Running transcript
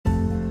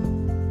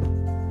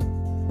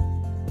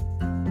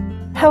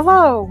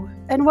Hello,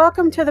 and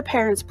welcome to The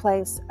Parents'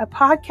 Place, a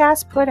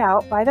podcast put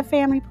out by The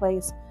Family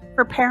Place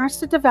for parents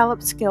to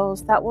develop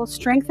skills that will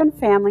strengthen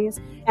families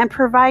and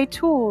provide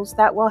tools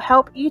that will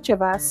help each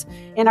of us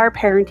in our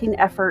parenting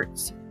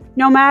efforts.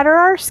 No matter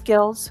our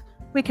skills,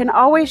 we can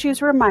always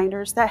use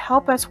reminders that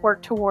help us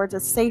work towards a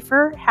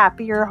safer,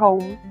 happier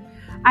home.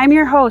 I'm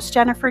your host,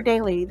 Jennifer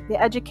Daly, the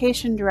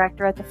Education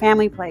Director at The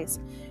Family Place,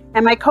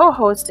 and my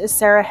co-host is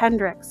Sarah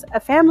Hendricks,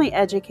 a family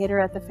educator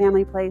at The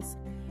Family Place.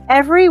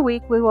 Every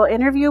week, we will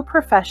interview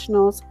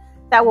professionals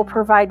that will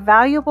provide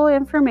valuable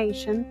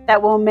information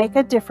that will make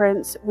a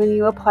difference when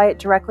you apply it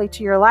directly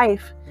to your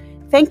life.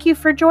 Thank you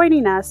for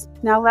joining us.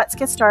 Now let's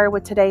get started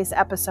with today's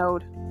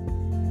episode.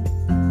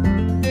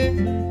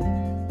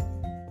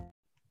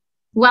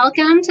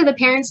 Welcome to the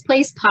Parents'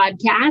 Place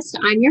podcast.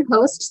 I'm your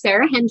host,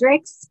 Sarah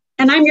Hendricks.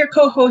 And I'm your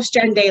co-host,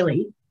 Jen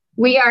Daly.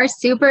 We are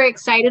super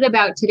excited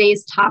about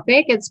today's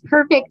topic. It's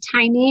perfect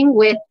timing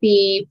with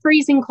the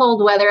freezing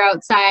cold weather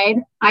outside,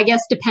 I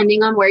guess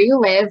depending on where you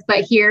live,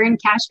 but here in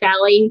Cache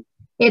Valley,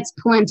 it's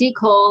plenty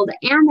cold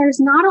and there's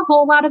not a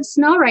whole lot of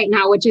snow right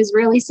now, which is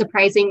really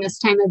surprising this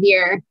time of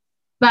year.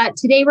 But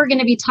today we're going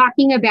to be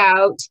talking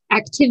about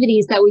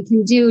activities that we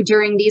can do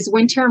during these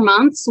winter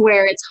months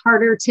where it's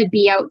harder to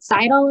be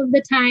outside all of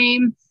the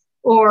time.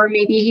 Or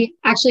maybe,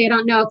 actually, I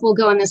don't know if we'll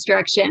go in this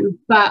direction,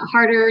 but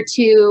harder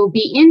to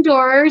be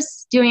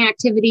indoors doing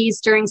activities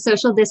during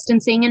social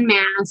distancing and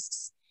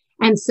masks.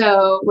 And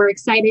so we're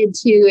excited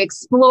to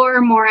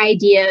explore more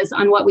ideas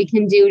on what we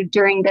can do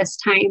during this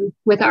time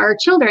with our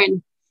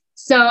children.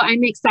 So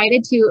I'm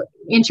excited to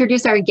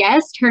introduce our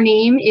guest. Her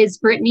name is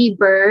Britney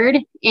Bird,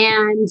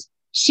 and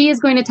she is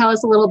going to tell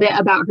us a little bit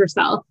about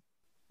herself.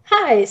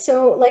 Hi,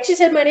 so like she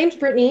said, my name's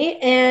Britney,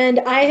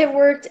 and I have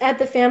worked at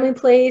the Family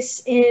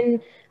Place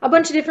in a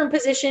bunch of different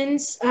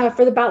positions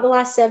for about the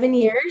last 7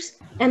 years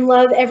and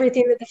love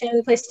everything that the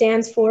Family Place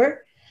stands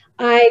for.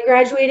 I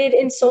graduated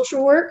in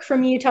social work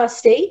from Utah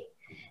State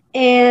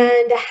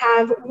and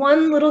have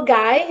one little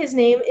guy. His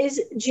name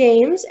is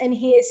James, and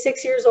he is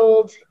 6 years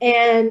old,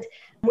 and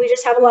we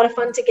just have a lot of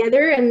fun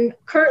together. And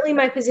currently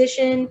my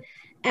position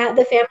at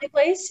the Family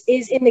Place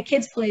is in the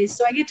kids' place.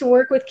 So I get to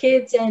work with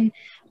kids and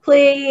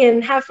play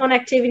and have fun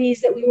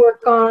activities that we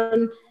work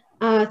on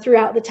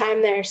throughout the time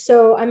there.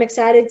 So I'm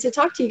excited to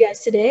talk to you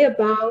guys today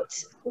about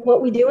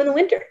what we do in the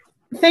winter.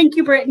 Thank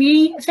you,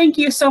 Britney. Thank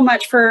you so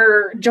much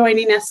for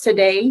joining us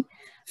today.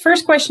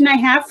 First question I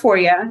have for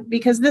you,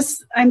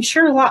 because I'm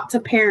sure lots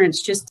of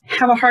parents just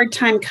have a hard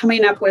time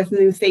coming up with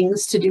new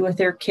things to do with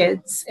their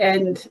kids.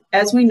 And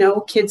as we know,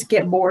 kids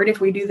get bored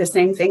if we do the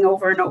same thing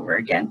over and over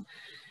again.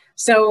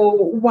 So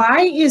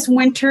why is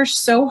winter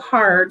so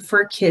hard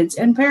for kids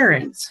and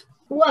parents?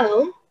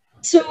 Well,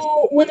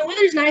 so when the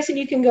weather's nice and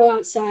you can go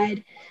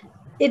outside,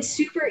 it's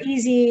super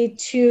easy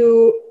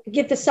to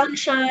get the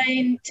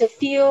sunshine, to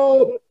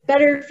feel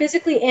better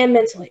physically and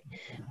mentally.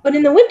 But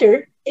in the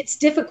winter, it's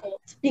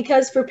difficult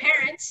because for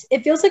parents,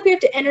 it feels like we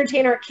have to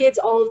entertain our kids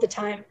all of the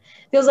time.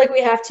 It feels like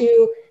we have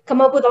to come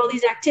up with all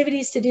these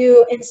activities to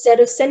do instead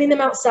of sending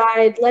them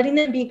outside, letting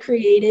them be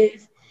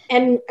creative.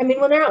 And I mean,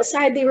 when they're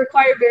outside, they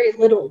require very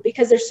little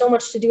because there's so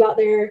much to do out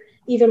there,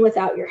 even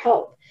without your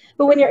help.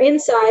 But when you're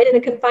inside in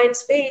a confined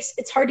space,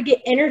 it's hard to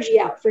get energy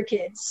out for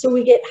kids. So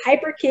we get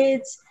hyper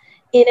kids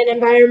in an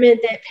environment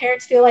that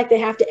parents feel like they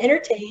have to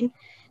entertain.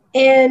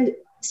 And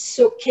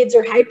so kids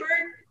are hyper,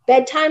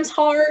 bedtime's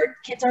hard,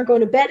 kids aren't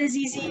going to bed as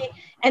easy.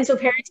 And so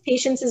parents'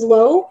 patience is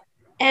low.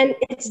 And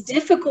it's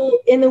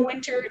difficult in the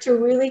winter to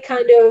really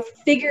kind of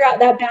figure out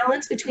that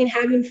balance between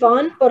having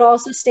fun, but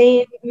also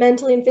staying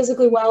mentally and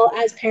physically well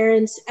as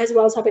parents, as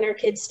well as helping our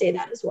kids stay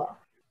that as well.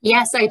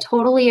 Yes, I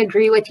totally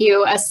agree with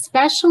you,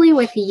 especially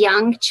with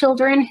young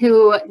children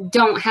who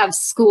don't have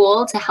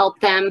school to help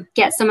them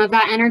get some of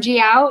that energy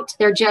out.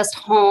 They're just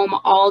home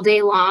all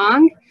day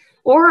long.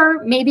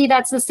 Or maybe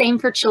that's the same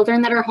for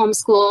children that are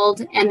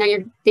homeschooled and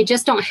they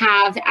just don't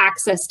have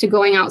access to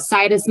going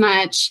outside as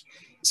much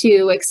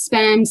to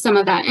expend some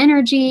of that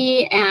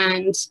energy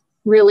and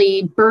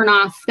really burn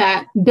off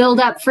that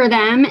buildup for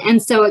them. And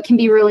so it can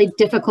be really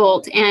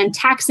difficult and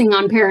taxing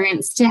on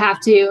parents to have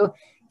to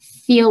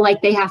feel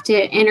like they have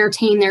to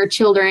entertain their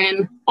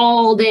children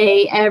all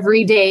day,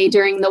 every day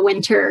during the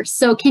winter.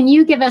 So can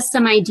you give us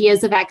some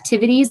ideas of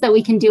activities that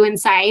we can do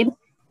inside?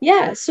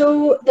 Yeah,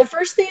 so the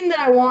first thing that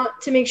I want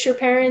to make sure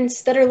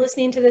parents that are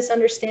listening to this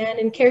understand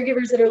and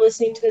caregivers that are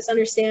listening to this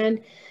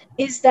understand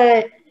is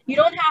that you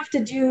don't have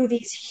to do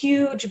these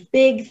huge,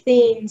 big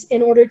things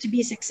in order to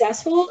be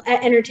successful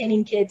at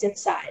entertaining kids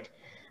inside.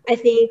 I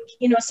think,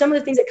 some of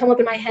the things that come up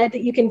in my head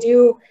that you can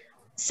do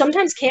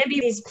sometimes can be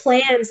these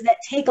plans that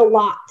take a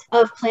lot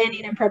of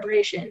planning and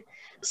preparation.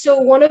 So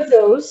one of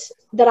those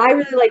that I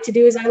really like to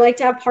do is I like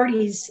to have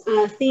parties,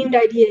 themed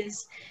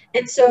ideas.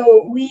 And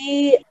so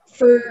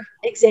for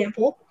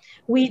example,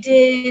 we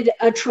did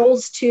a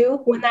Trolls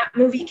 2 when that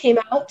movie came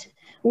out.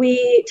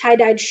 We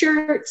tie-dyed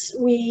shirts.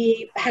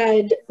 We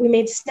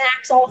made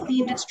snacks all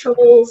themed as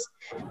Trolls.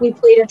 We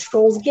played a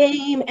Trolls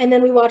game, and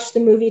then we watched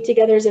the movie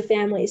together as a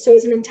family. So it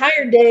was an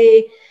entire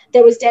day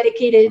that was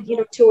dedicated,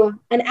 to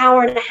an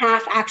hour and a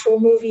half actual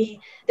movie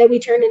that we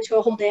turned into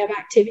a whole day of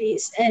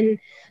activities. And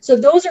so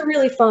those are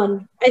really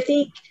fun. I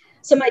think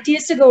some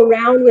ideas to go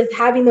around with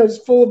having those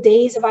full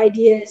days of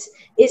ideas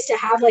is to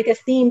have like a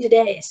theme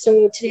today.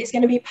 So today's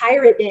going to be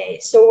Pirate Day.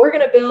 So we're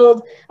going to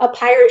build a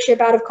pirate ship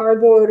out of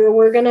cardboard, or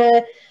we're going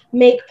to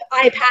make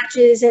eye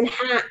patches and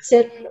hats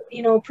and,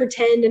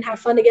 pretend and have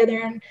fun together.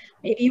 And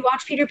maybe you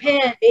watch Peter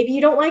Pan. Maybe you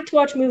don't like to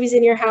watch movies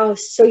in your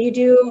house, so you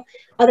do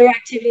other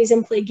activities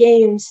and play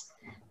games.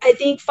 I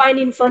think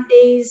finding fun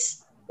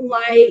days,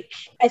 like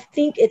I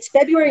think it's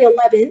February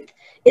 11th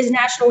is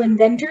National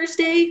Inventors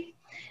Day.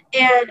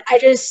 And I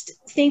just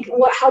think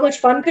how much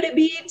fun could it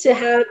be to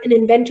have an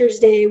Inventors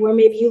Day where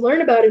maybe you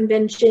learn about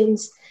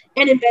inventions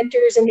and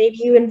inventors, and maybe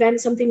you invent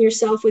something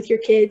yourself with your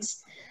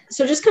kids.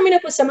 So just coming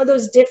up with some of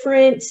those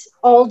different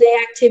all-day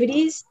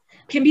activities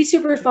can be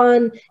super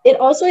fun. It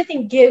also, I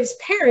think, gives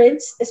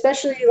parents,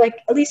 especially like,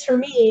 at least for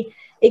me,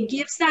 it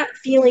gives that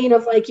feeling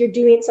of like you're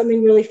doing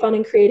something really fun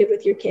and creative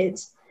with your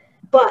kids.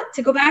 But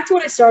to go back to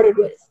what I started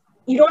with,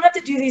 you don't have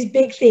to do these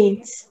big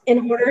things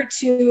in order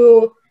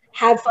to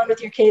have fun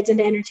with your kids and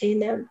to entertain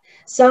them.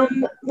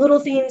 Some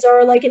little things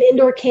are like an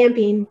indoor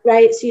camping,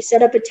 right? So you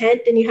set up a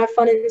tent and you have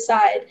fun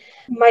inside.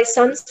 My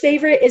son's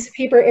favorite is a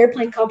paper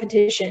airplane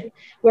competition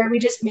where we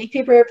just make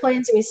paper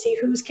airplanes and we see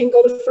who's can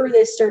go the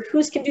furthest or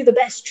who's can do the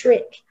best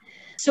trick.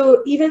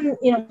 So even,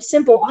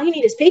 simple, all you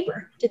need is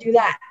paper to do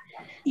that.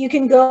 You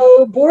can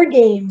go board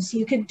games.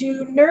 You could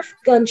do Nerf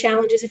gun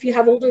challenges if you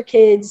have older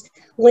kids,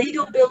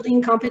 Lego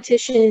building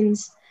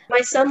competitions.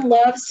 My son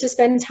loves to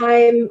spend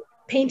time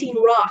painting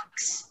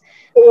rocks,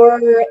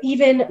 or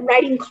even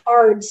writing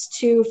cards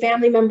to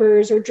family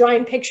members, or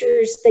drawing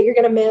pictures that you're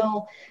going to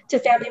mail to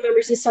family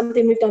members is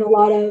something we've done a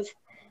lot of.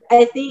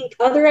 I think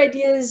other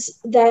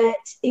ideas that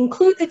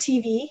include the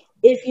TV,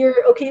 if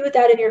you're okay with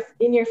that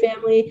in your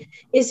family,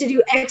 is to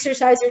do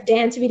exercise or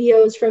dance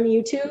videos from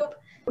YouTube.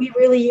 We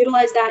really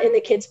utilize that in the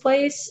kids'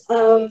 place.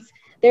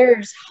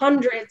 There's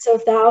hundreds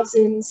of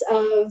thousands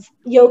of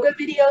yoga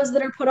videos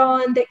that are put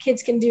on that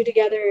kids can do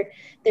together.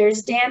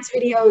 There's dance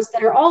videos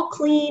that are all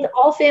clean,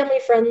 all family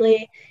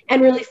friendly,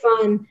 and really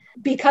fun.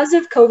 Because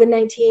of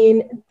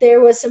COVID-19,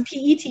 there was some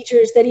PE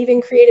teachers that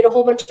even created a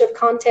whole bunch of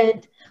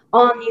content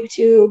on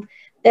YouTube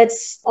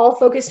that's all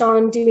focused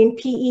on doing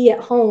PE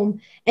at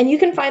home. And you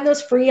can find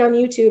those free on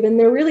YouTube, and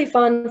they're really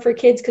fun for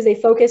kids because they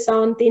focus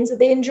on things that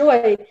they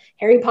enjoy.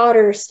 Harry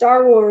Potter,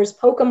 Star Wars,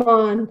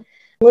 Pokemon,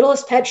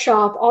 Littlest Pet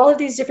Shop, all of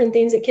these different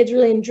things that kids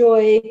really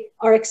enjoy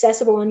are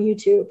accessible on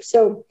YouTube.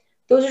 So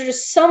those are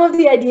just some of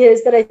the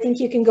ideas that I think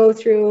you can go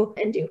through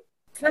and do.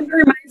 That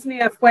reminds me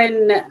of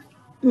when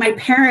my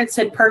parents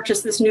had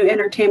purchased this new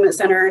entertainment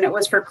center, and it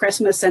was for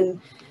Christmas,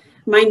 and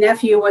my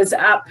nephew was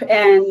up,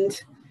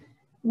 and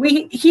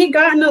he had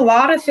gotten a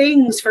lot of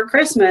things for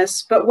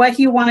Christmas, but what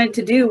he wanted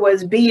to do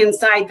was be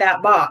inside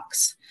that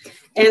box.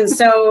 And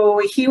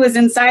so he was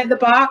inside the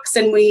box,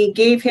 and we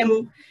gave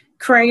him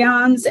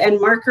crayons and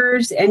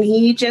markers, and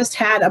he just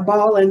had a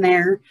ball in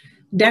there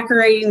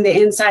decorating the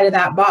inside of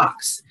that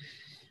box.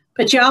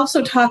 But you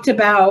also talked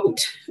about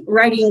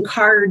writing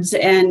cards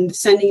and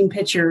sending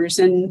pictures.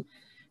 And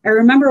I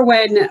remember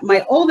when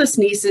my oldest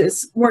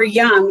nieces were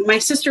young, my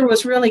sister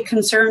was really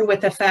concerned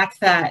with the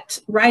fact that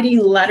writing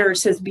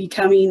letters is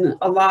becoming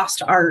a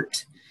lost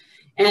art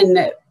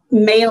and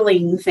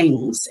mailing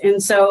things.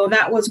 And so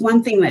that was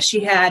one thing that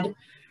she had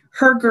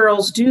her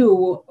girls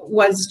do,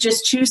 was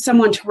just choose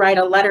someone to write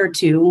a letter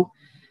to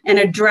and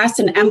address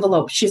an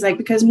envelope. She's like,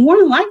 because more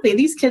than likely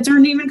these kids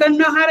aren't even going to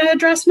know how to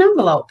address an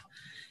envelope.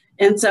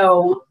 And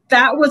so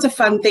that was a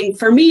fun thing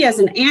for me as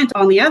an aunt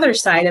on the other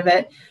side of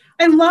it.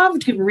 I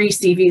loved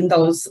receiving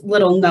those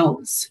little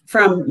notes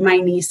from my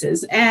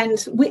nieces,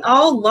 and we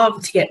all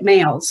love to get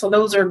mail. So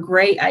those are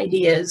great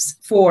ideas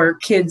for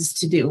kids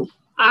to do.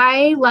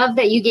 I love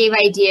that you gave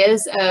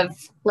ideas of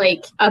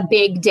like a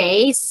big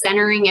day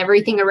centering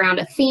everything around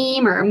a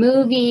theme or a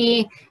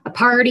movie, a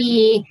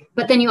party,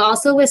 but then you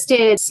also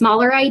listed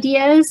smaller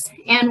ideas.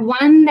 And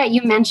one that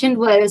you mentioned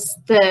was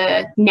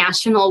the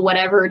National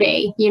Whatever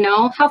Day.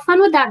 How fun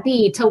would that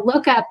be to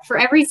look up for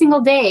every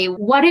single day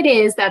what it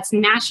is that's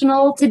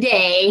national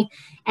today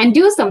and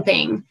do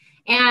something?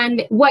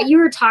 And what you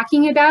were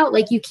talking about,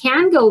 like you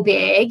can go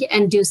big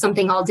and do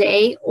something all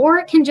day, or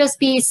it can just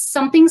be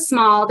something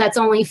small that's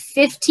only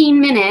 15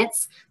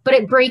 minutes, but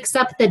it breaks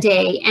up the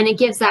day and it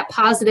gives that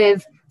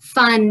positive,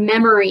 fun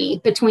memory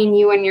between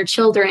you and your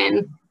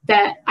children.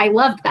 That I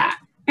loved that.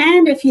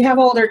 And if you have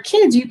older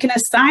kids, you can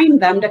assign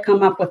them to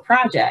come up with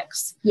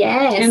projects.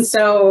 Yes. And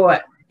so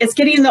it's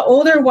getting the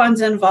older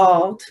ones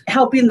involved,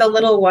 helping the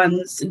little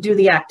ones do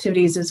the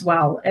activities as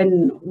well.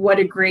 And what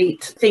a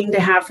great thing to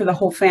have for the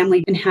whole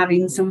family and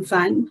having some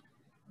fun.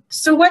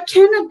 So what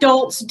can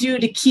adults do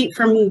to keep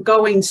from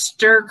going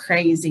stir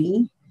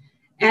crazy?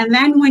 And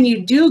then when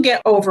you do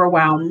get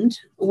overwhelmed,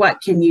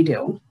 what can you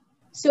do?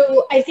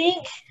 So I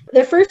think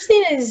the first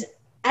thing is,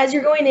 as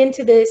you're going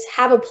into this,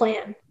 have a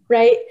plan,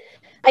 right?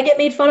 I get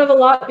made fun of a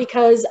lot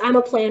because I'm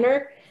a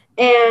planner.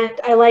 And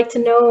I like to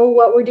know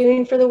what we're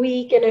doing for the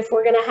week and if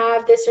we're going to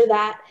have this or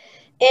that.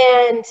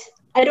 and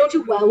I don't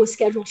do well with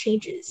schedule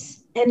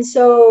changes. And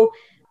so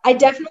I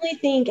definitely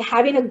think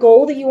having a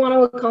goal that you want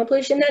to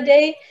accomplish in that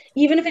day,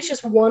 even if it's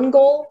just one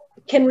goal,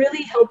 can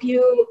really help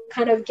you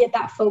kind of get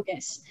that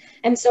focus.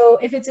 And so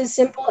if it's as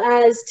simple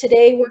as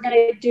today we're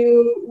going to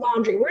do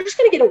laundry, we're just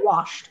going to get it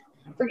washed.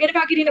 Forget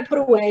about getting it put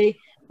away.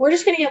 We're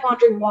just going to get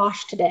laundry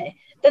washed today.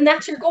 Then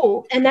that's your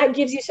goal. And that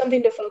gives you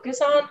something to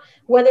focus on.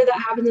 Whether that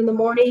happens in the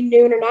morning,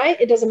 noon, or night,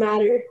 it doesn't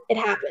matter. It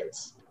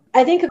happens.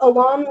 I think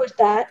along with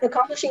that,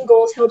 accomplishing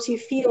goals helps you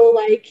feel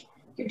like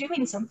you're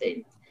doing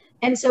something.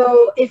 And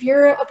so if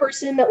you're a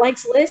person that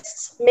likes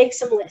lists, make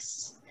some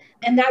lists.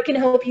 And that can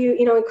help you,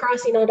 in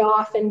crossing it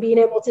off and being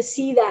able to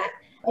see that,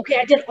 okay,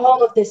 I did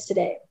all of this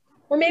today.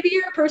 Or maybe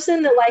you're a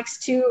person that likes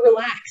to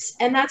relax,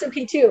 and that's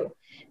okay too.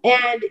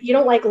 And you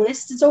don't like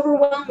lists, it's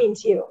overwhelming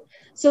to you.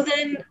 So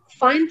then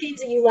find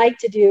things that you like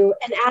to do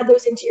and add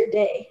those into your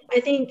day. I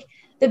think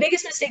the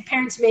biggest mistake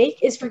parents make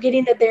is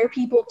forgetting that they're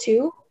people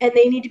too, and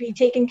they need to be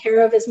taken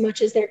care of as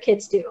much as their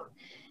kids do.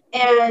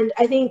 And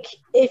I think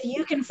if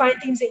you can find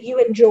things that you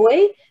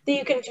enjoy that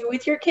you can do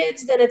with your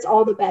kids, then it's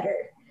all the better.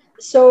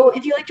 So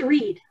if you like to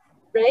read,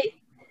 right,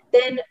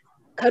 then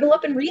cuddle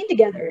up and read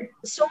together.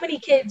 So many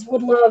kids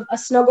would love a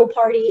snuggle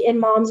party in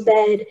mom's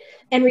bed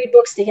and read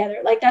books together.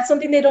 Like that's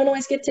something they don't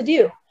always get to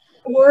do.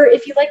 Or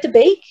if you like to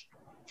bake,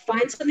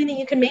 find something that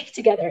you can make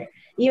together.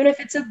 Even if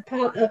it's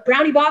a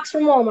brownie box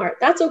from Walmart,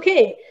 that's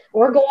okay.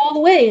 Or go all the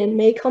way and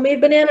make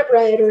homemade banana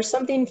bread or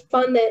something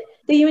fun that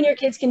you and your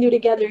kids can do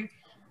together.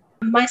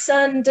 My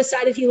son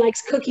decided he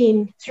likes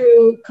cooking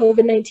through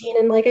COVID-19.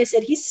 And like I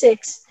said, he's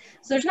 6.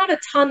 So there's not a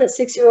ton that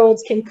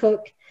 6-year-olds can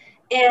cook.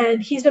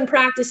 And he's been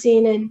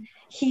practicing, and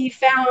he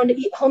found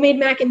homemade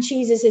mac and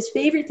cheese is his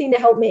favorite thing to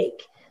help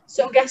make.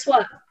 So guess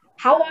what?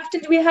 How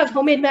often do we have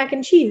homemade mac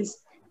and cheese?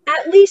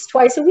 At least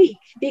twice a week,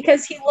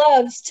 because he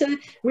loves to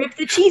rip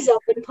the cheese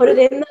up and put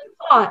it in the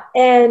pot.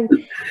 And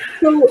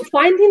so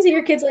find things that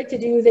your kids like to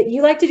do that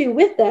you like to do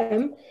with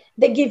them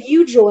that give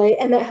you joy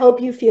and that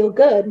help you feel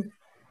good.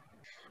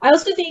 I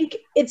also think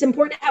it's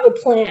important to have a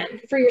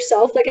plan for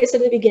yourself, like I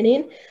said at the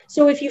beginning.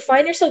 So if you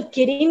find yourself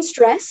getting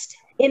stressed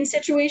in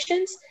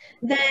situations,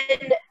 then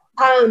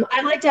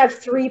I like to have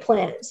 3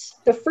 plans.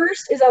 The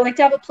first is I like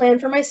to have a plan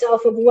for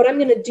myself of what I'm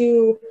going to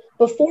do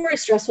before a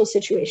stressful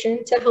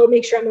situation to help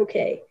make sure I'm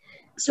okay.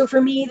 So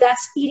for me,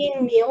 that's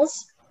eating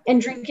meals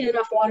and drinking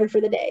enough water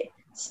for the day.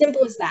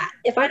 Simple as that.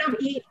 If I don't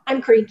eat,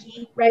 I'm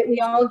cranky, right? We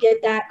all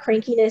get that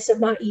crankiness of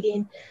not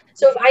eating.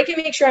 So if I can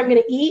make sure I'm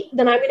going to eat,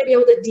 then I'm going to be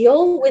able to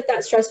deal with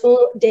that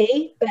stressful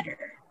day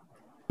better.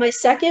 My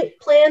second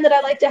plan that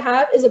I like to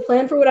have is a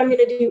plan for what I'm going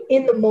to do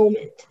in the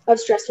moment of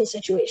stressful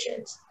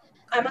situations.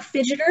 I'm a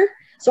fidgeter,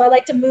 so I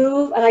like to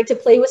move. I like to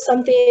play with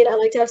something. I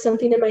like to have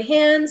something in my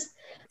hands.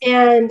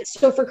 And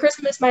so for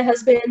Christmas, my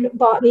husband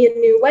bought me a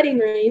new wedding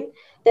ring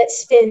that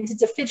spins.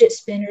 It's a fidget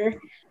spinner,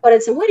 but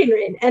it's a wedding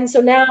ring. And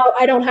so now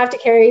I don't have to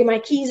carry my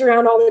keys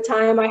around all the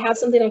time. I have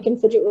something I can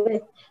fidget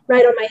with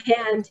right on my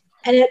hand.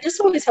 And it just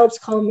always helps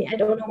calm me. I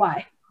don't know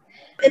why.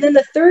 And then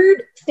the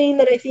third thing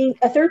that I think,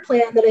 a third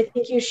plan that I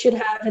think you should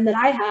have and that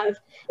I have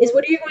is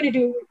what are you going to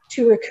do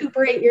to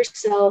recuperate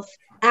yourself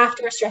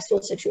after a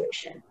stressful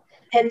situation?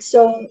 And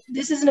so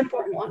this is an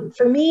important one.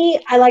 For me,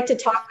 I like to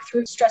talk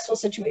through stressful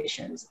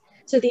situations.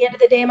 So at the end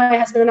of the day, my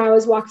husband and I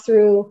always walk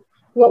through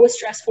what was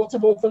stressful to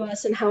both of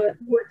us and how it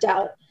worked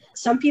out.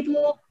 Some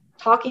people,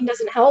 talking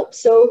doesn't help,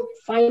 so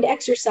find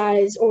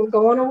exercise or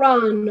go on a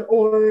run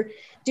or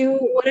do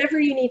whatever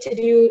you need to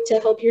do to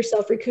help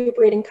yourself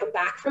recuperate and come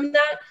back from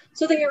that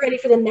so that you're ready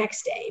for the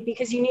next day,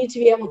 because you need to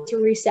be able to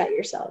reset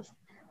yourself.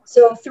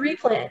 So 3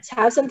 plans: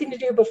 have something to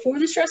do before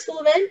the stressful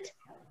event,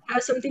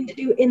 have something to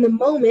do in the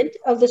moment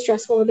of the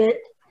stressful event,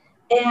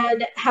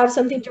 and have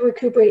something to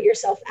recuperate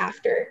yourself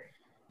after.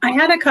 I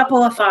had a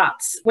couple of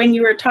thoughts when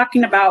you were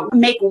talking about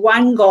make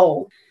one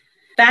goal.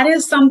 That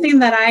is something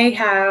that I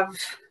have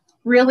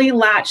really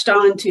latched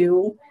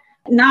onto,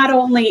 not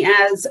only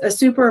as a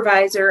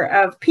supervisor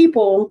of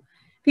people,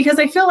 because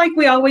I feel like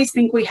we always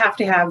think we have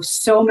to have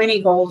so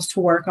many goals to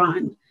work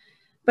on.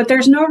 But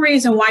there's no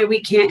reason why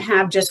we can't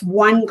have just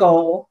one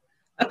goal,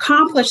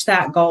 accomplish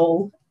that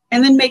goal,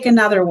 and then make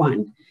another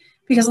one.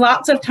 Because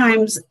lots of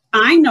times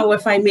I know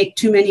if I make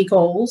too many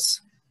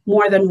goals,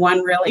 more than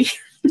one really,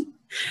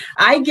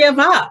 I give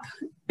up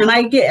and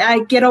I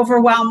get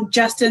overwhelmed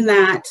just in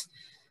that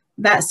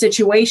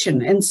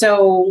situation. And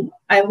so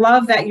I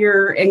love that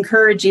you're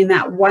encouraging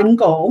that one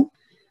goal.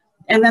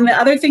 And then the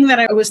other thing that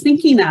I was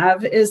thinking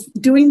of is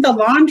doing the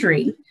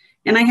laundry.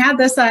 And I had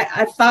this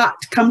I thought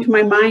come to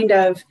my mind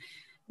of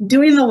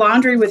doing the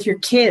laundry with your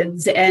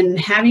kids and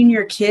having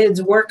your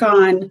kids work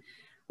on,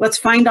 let's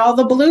find all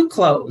the blue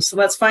clothes.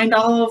 Let's find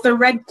all of the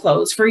red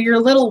clothes for your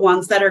little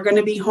ones that are going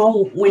to be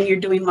home when you're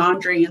doing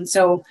laundry. And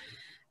so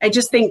I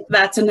just think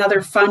that's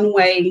another fun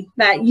way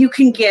that you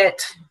can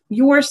get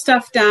your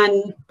stuff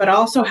done, but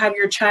also have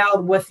your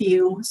child with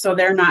you so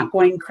they're not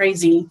going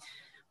crazy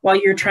while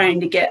you're trying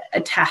to get a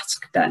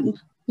task done.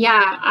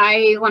 Yeah,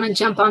 I want to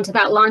jump onto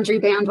that laundry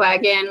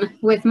bandwagon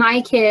with my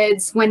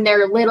kids when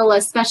they're little,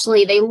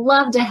 especially. They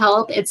love to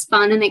help. It's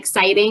fun and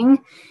exciting.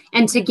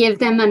 And to give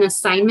them an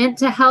assignment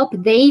to help,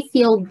 they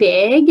feel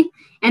big.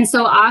 And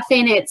so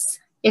often it's,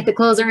 if the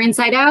clothes are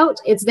inside out,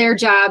 it's their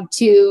job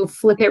to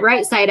flip it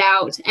right side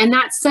out. And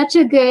that's such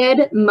a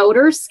good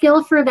motor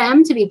skill for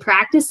them to be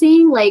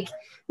practicing. Like,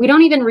 we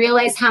don't even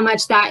realize how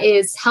much that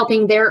is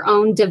helping their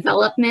own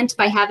development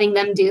by having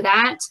them do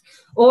that.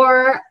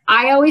 Or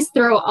I always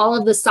throw all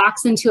of the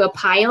socks into a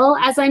pile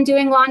as I'm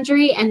doing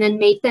laundry and then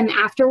make them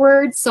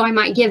afterwards. So I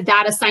might give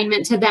that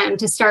assignment to them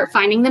to start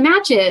finding the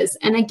matches.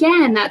 And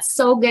again, that's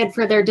so good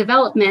for their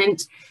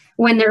development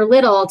when they're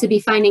little, to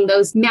be finding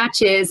those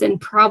matches and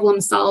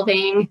problem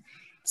solving.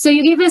 So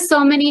you gave us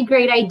so many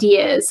great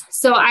ideas.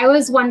 So I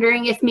was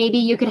wondering if maybe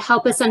you could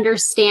help us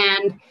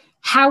understand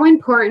how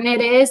important it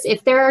is,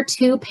 if there are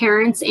two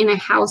parents in a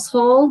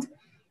household,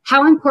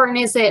 how important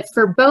is it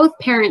for both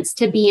parents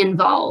to be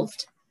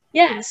involved?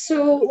 Yeah,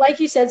 so like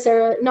you said,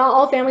 Sarah, not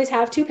all families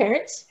have two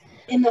parents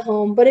in the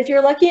home, but if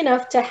you're lucky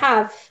enough to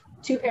have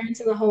two parents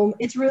in the home,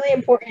 it's really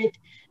important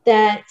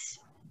that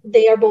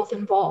they are both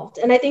involved.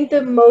 And I think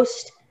the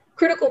most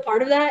critical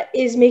part of that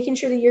is making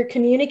sure that you're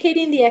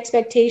communicating the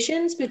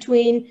expectations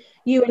between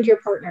you and your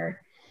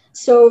partner.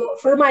 So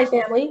for my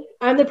family,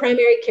 I'm the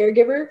primary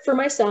caregiver for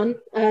my son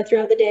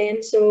throughout the day.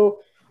 And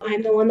so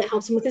I'm the one that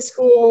helps him with his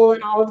school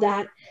and all of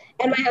that.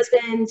 And my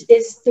husband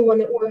is the one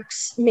that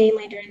works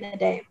mainly during the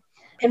day.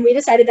 And we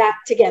decided that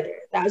together.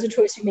 That was a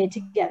choice we made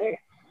together.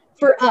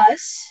 For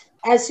us,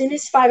 as soon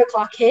as 5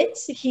 o'clock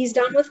hits, he's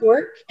done with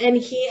work and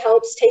he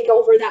helps take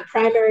over that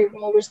primary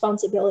role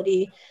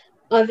responsibility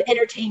of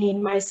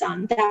entertaining my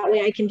son. That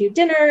way I can do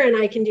dinner and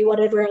I can do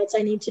whatever else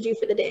I need to do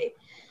for the day.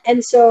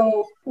 And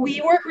so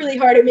we work really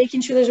hard at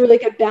making sure there's a really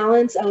good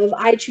balance of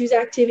I choose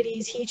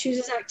activities, he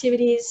chooses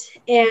activities.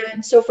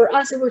 And so for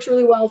us, it works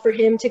really well for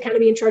him to kind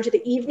of be in charge of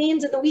the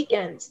evenings and the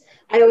weekends.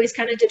 I always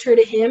kind of defer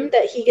to him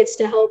that he gets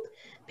to help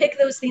pick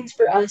those things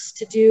for us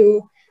to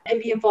do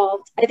and be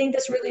involved. I think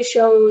this really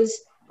shows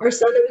our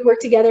son that we work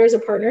together as a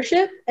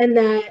partnership and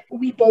that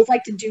we both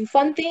like to do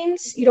fun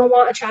things. You don't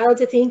want a child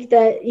to think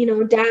that, you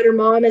know, dad or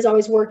mom is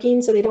always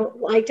working, so they don't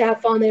like to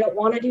have fun. They don't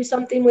want to do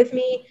something with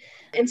me.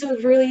 And so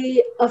it's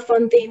really a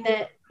fun thing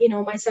that, you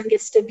know, my son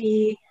gets to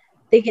be,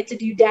 they get to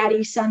do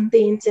daddy son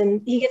things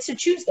and he gets to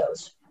choose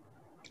those.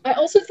 I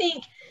also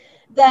think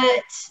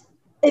that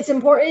it's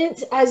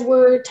important as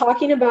we're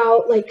talking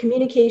about like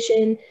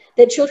communication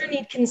that children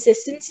need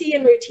consistency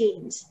and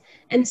routines.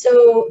 And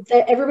so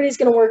that everybody's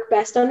going to work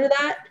best under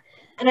that.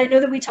 And I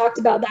know that we talked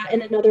about that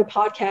in another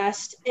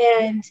podcast.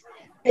 And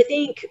I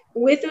think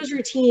with those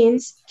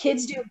routines,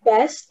 kids do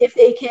best if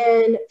they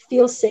can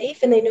feel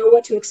safe and they know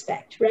what to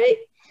expect, right?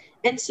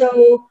 And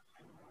so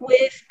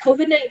with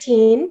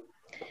COVID-19,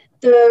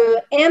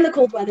 the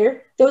cold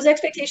weather, those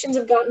expectations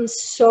have gotten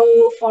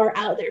so far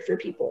out there for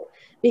people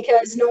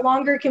because no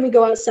longer can we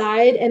go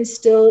outside and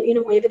still, you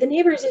know, wave at the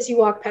neighbors as you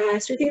walk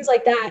past or things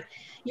like that.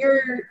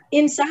 You're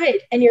inside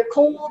and you're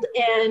cold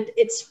and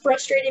it's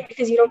frustrating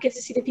because you don't get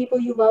to see the people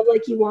you love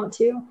like you want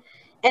to.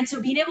 And so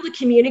being able to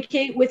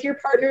communicate with your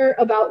partner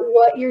about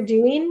what you're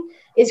doing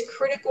is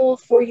critical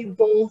for you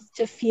both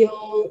to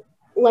feel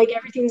like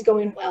everything's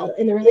going well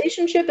in the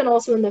relationship and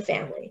also in the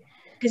family,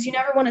 because you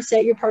never want to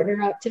set your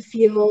partner up to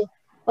feel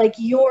like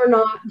you're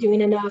not doing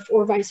enough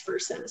or vice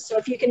versa. So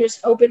if you can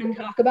just open and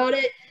talk about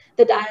it,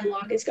 the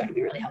dialogue is going to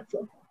be really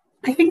helpful.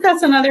 I think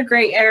that's another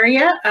great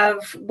area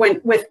of when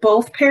with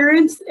both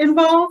parents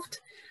involved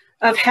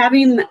of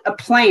having a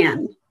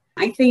plan.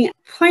 I think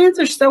plans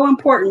are so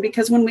important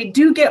because when we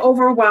do get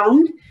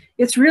overwhelmed,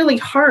 it's really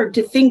hard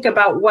to think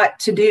about what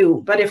to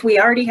do. But if we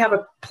already have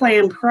a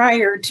plan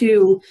prior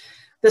to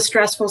the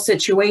stressful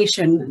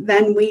situation,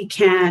 then we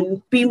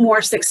can be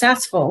more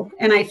successful.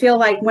 And I feel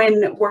like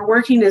when we're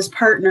working as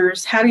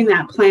partners, having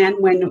that plan,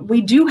 when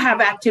we do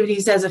have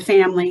activities as a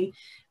family,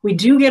 we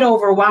do get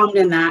overwhelmed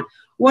in that.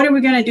 What are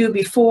we going to do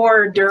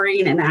before,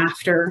 during, and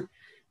after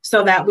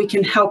so that we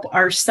can help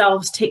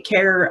ourselves take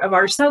care of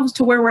ourselves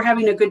to where we're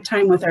having a good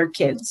time with our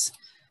kids?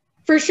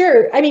 For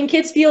sure. I mean,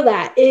 kids feel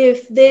that.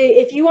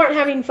 If you aren't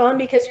having fun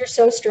because you're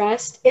so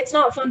stressed, it's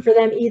not fun for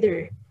them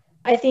either.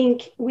 I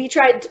think we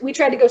tried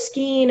to go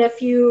skiing a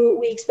few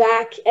weeks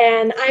back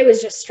and I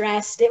was just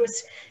stressed. It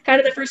was kind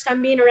of the first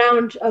time being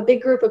around a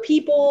big group of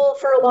people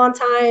for a long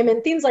time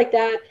and things like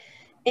that.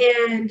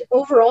 And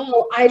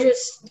overall, I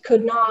just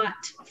could not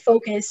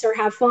focus or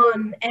have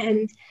fun.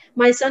 And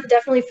my son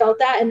definitely felt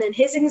that. And then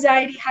his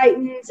anxiety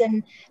heightens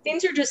and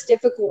things are just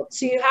difficult.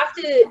 So you have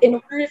to, in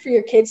order for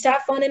your kids to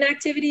have fun in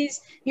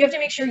activities, you have to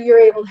make sure you're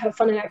able to have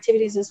fun in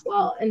activities as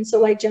well. And so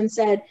like Jen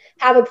said,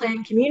 have a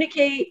plan,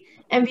 communicate,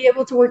 and be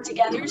able to work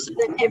together so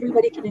that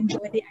everybody can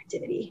enjoy the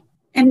activity.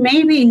 And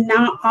maybe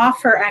not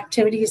offer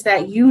activities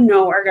that you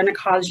know are going to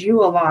cause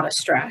you a lot of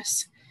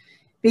stress.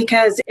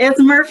 Because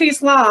it's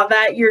Murphy's Law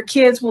that your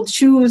kids will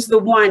choose the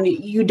one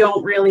you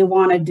don't really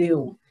want to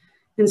do.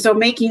 And so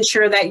making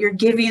sure that you're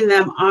giving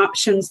them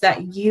options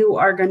that you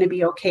are going to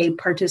be okay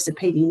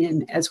participating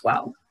in as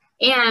well.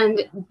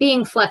 and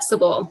being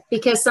flexible,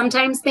 because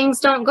sometimes things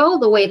don't go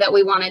the way that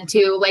we wanted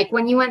to. Like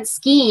when you went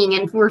skiing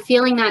and we're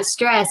feeling that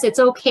stress, it's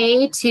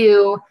okay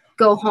to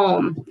go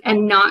home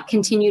and not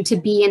continue to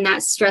be in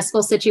that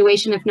stressful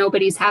situation if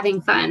nobody's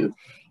having fun,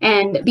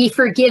 and be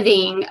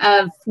forgiving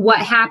of what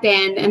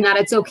happened and that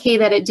it's okay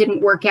that it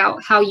didn't work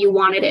out how you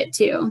wanted it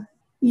to.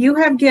 You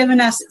have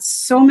given us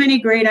so many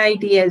great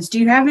ideas. Do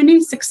you have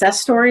any success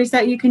stories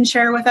that you can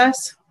share with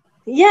us?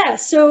 Yeah,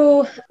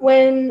 so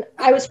when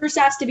I was first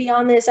asked to be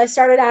on this, I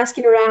started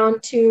asking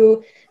around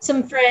to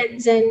some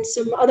friends and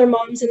some other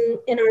moms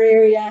in our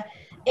area.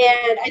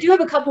 And I do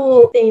have a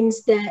couple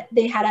things that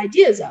they had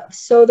ideas of.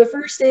 So the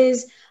first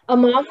is a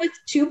mom with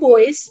two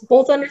boys,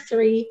 both under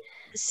 3,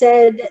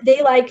 said that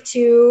they like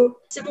to,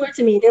 similar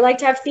to me, they like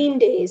to have theme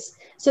days.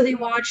 So they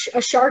watch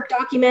a shark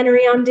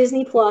documentary on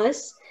Disney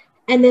Plus,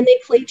 and then they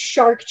play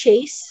shark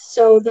chase.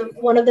 So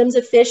one of them's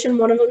a fish and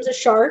one of them's a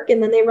shark,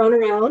 and then they run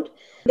around.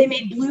 They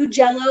made blue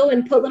jello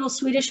and put little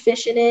Swedish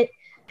fish in it.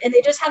 And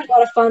they just had a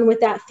lot of fun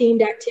with that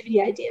themed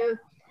activity idea.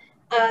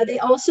 They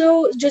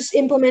also just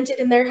implemented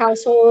in their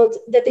household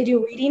that they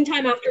do reading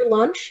time after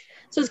lunch.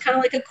 So it's kind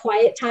of like a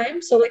quiet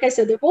time. So like I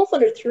said, they're both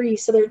under 3,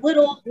 so they're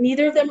little.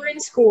 Neither of them are in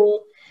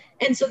school.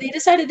 And so they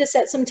decided to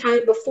set some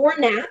time before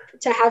nap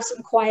to have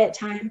some quiet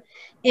time.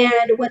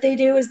 And what they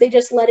do is they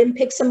just let him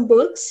pick some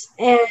books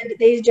and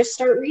they just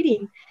start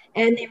reading.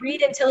 And they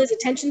read until his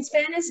attention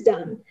span is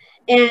done.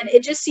 And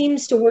it just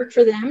seems to work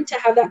for them to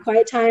have that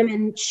quiet time.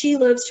 And she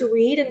loves to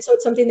read. And so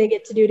it's something they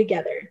get to do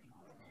together.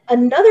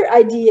 Another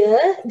idea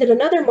that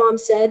another mom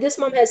said, this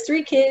mom has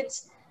 3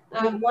 kids.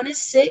 One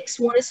is 6,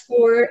 one is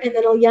 4, and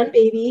then a young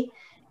baby.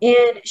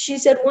 And she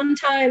said one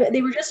time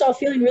they were just all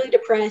feeling really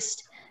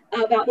depressed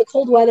about the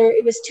cold weather.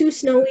 It was too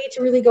snowy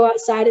to really go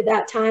outside at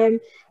that time.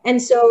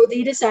 And so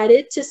they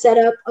decided to set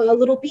up a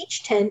little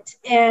beach tent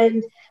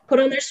and put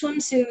on their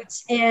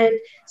swimsuits. And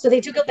so they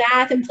took a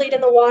bath and played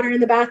in the water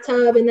in the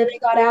bathtub. And then they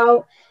got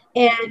out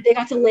and they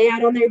got to lay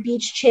out on their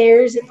beach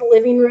chairs in the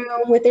living room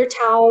with their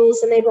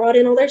towels. And they brought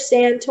in all their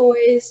sand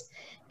toys.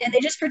 And they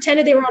just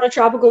pretended they were on a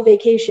tropical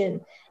vacation.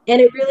 And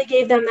it really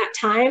gave them that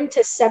time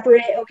to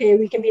separate. Okay,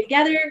 we can be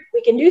together.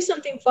 We can do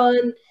something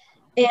fun.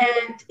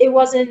 And it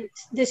wasn't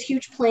this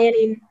huge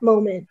planning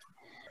moment.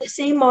 The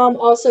same mom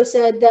also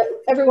said that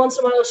every once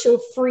in a while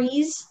she'll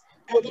freeze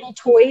little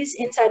toys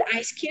inside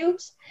ice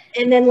cubes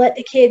and then let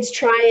the kids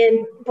try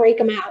and break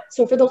them out.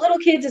 So for the little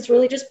kids, it's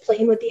really just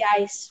playing with the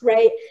ice,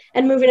 right?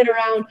 And moving it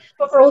around.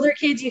 But for older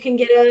kids, you can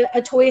get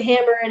a toy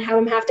hammer and have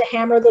them have to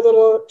hammer the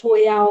little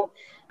toy out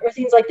or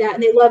things like that.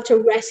 And they love to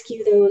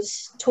rescue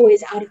those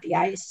toys out of the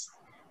ice.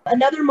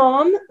 Another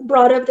mom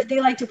brought up that they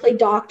like to play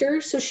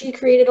doctor. So she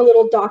created a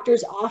little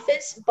doctor's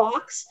office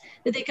box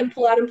that they can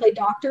pull out and play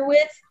doctor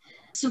with.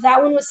 So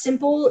that one was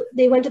simple.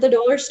 They went to the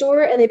dollar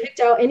store and they picked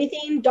out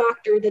anything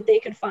doctor that they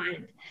could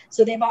find.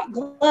 So they bought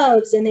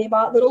gloves and they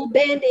bought little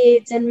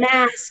Band-Aids and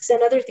masks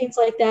and other things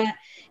like that.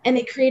 And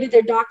they created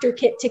their doctor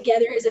kit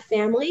together as a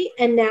family.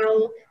 And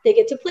now they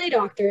get to play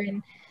doctor.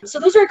 And so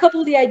those are a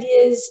couple of the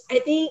ideas. I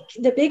think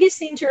the biggest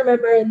thing to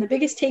remember and the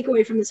biggest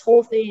takeaway from this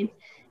whole thing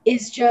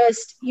is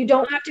just you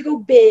don't have to go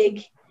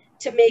big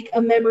to make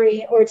a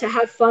memory or to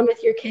have fun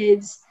with your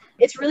kids.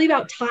 It's really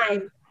about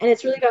time, and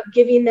it's really about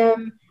giving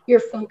them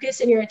your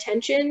focus and your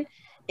attention.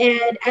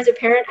 And as a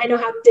parent, I know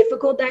how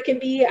difficult that can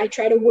be. I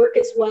try to work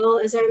as well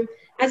as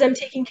I'm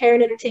taking care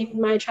and entertaining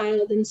my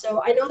child. And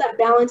so I know that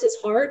balance is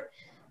hard,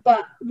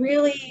 but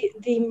really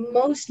the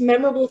most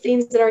memorable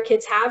things that our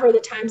kids have are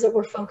the times that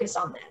we're focused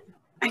on them.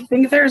 I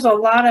think there's a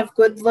lot of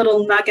good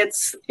little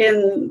nuggets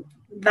in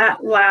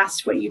that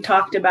last, what you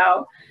talked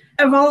about,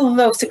 of all of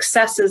those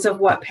successes of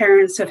what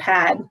parents have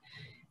had.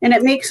 And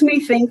it makes me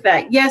think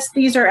that, yes,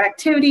 these are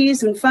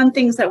activities and fun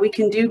things that we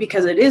can do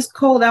because it is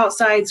cold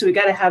outside. So we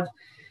got to have,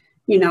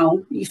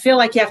 you feel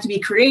like you have to be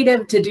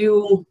creative to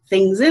do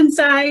things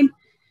inside.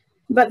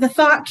 But the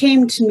thought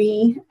came to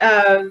me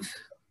of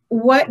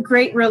what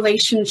great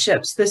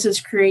relationships this is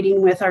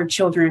creating with our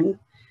children.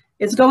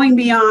 It's going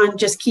beyond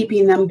just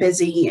keeping them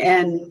busy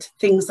and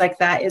things like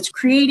that. It's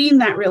creating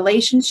that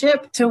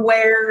relationship to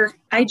where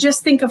I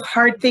just think of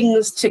hard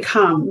things to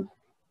come.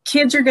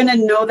 Kids are going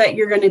to know that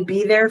you're going to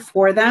be there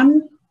for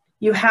them.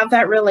 You have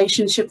that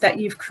relationship that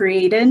you've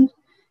created,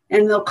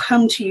 and they'll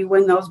come to you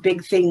when those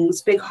big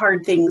things, big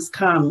hard things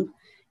come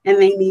and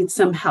they need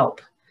some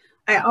help.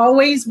 I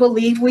always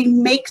believe we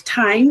make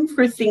time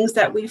for things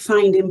that we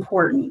find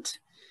important.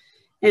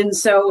 And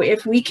so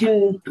if we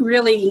can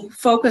really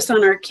focus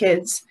on our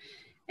kids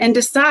and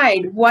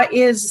decide what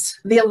is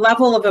the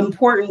level of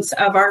importance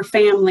of our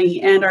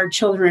family and our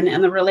children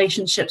and the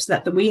relationships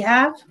that we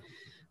have,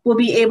 we'll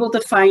be able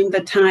to find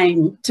the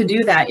time to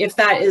do that if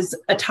that is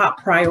a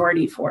top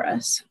priority for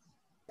us.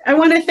 I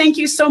want to thank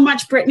you so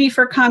much, Britney,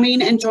 for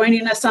coming and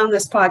joining us on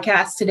this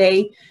podcast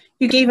today.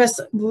 You gave us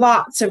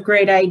lots of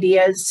great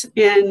ideas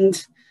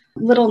and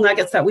little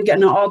nuggets that we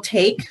can all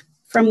take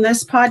from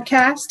this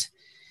podcast.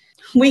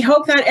 We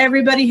hope that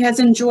everybody has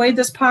enjoyed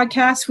this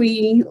podcast.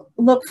 We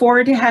look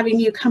forward to having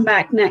you come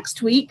back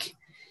next week.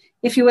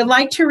 If you would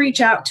like to reach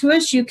out to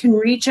us, you can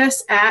reach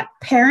us at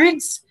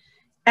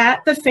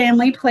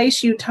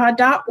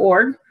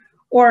parents@thefamilyplaceutah.org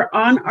or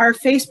on our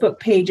Facebook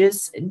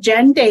pages,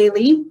 Jen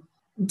Daly,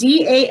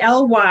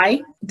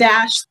 DALY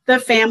The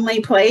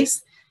Family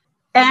Place,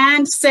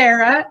 and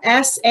Sarah,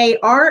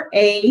 SARA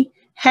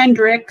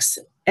Hendricks,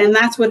 and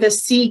that's with a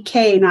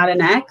CK, not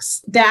an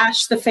X,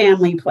 The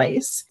Family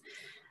Place.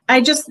 I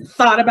just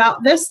thought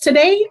about this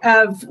today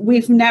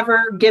we've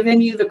never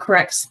given you the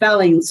correct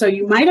spelling. So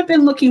you might have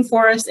been looking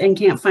for us and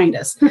can't find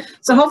us.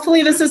 So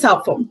hopefully this is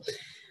helpful.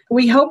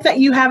 We hope that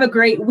you have a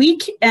great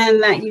week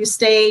and that you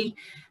stay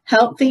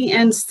healthy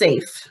and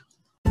safe.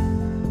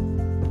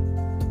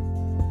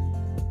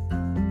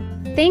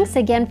 Thanks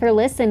again for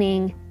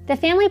listening. The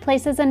Family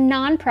Place is a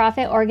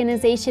nonprofit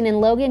organization in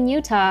Logan,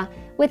 Utah,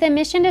 with a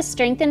mission to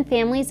strengthen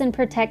families and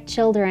protect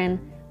children.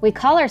 We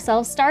call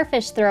ourselves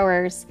Starfish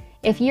Throwers.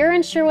 If you're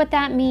unsure what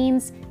that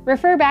means,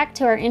 refer back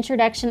to our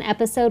introduction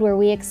episode where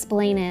we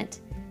explain it.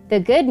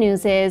 The good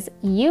news is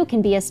you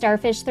can be a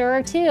starfish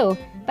thrower too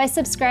by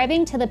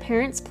subscribing to the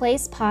Parents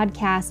Place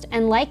podcast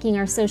and liking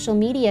our social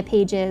media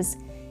pages.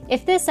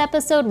 If this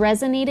episode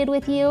resonated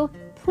with you,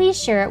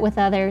 please share it with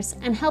others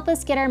and help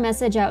us get our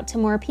message out to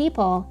more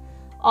people.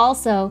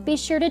 Also, be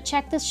sure to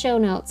check the show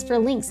notes for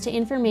links to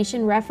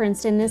information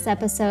referenced in this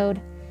episode.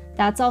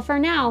 That's all for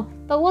now,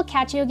 but we'll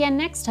catch you again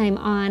next time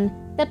on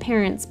The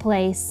Parents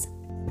Place.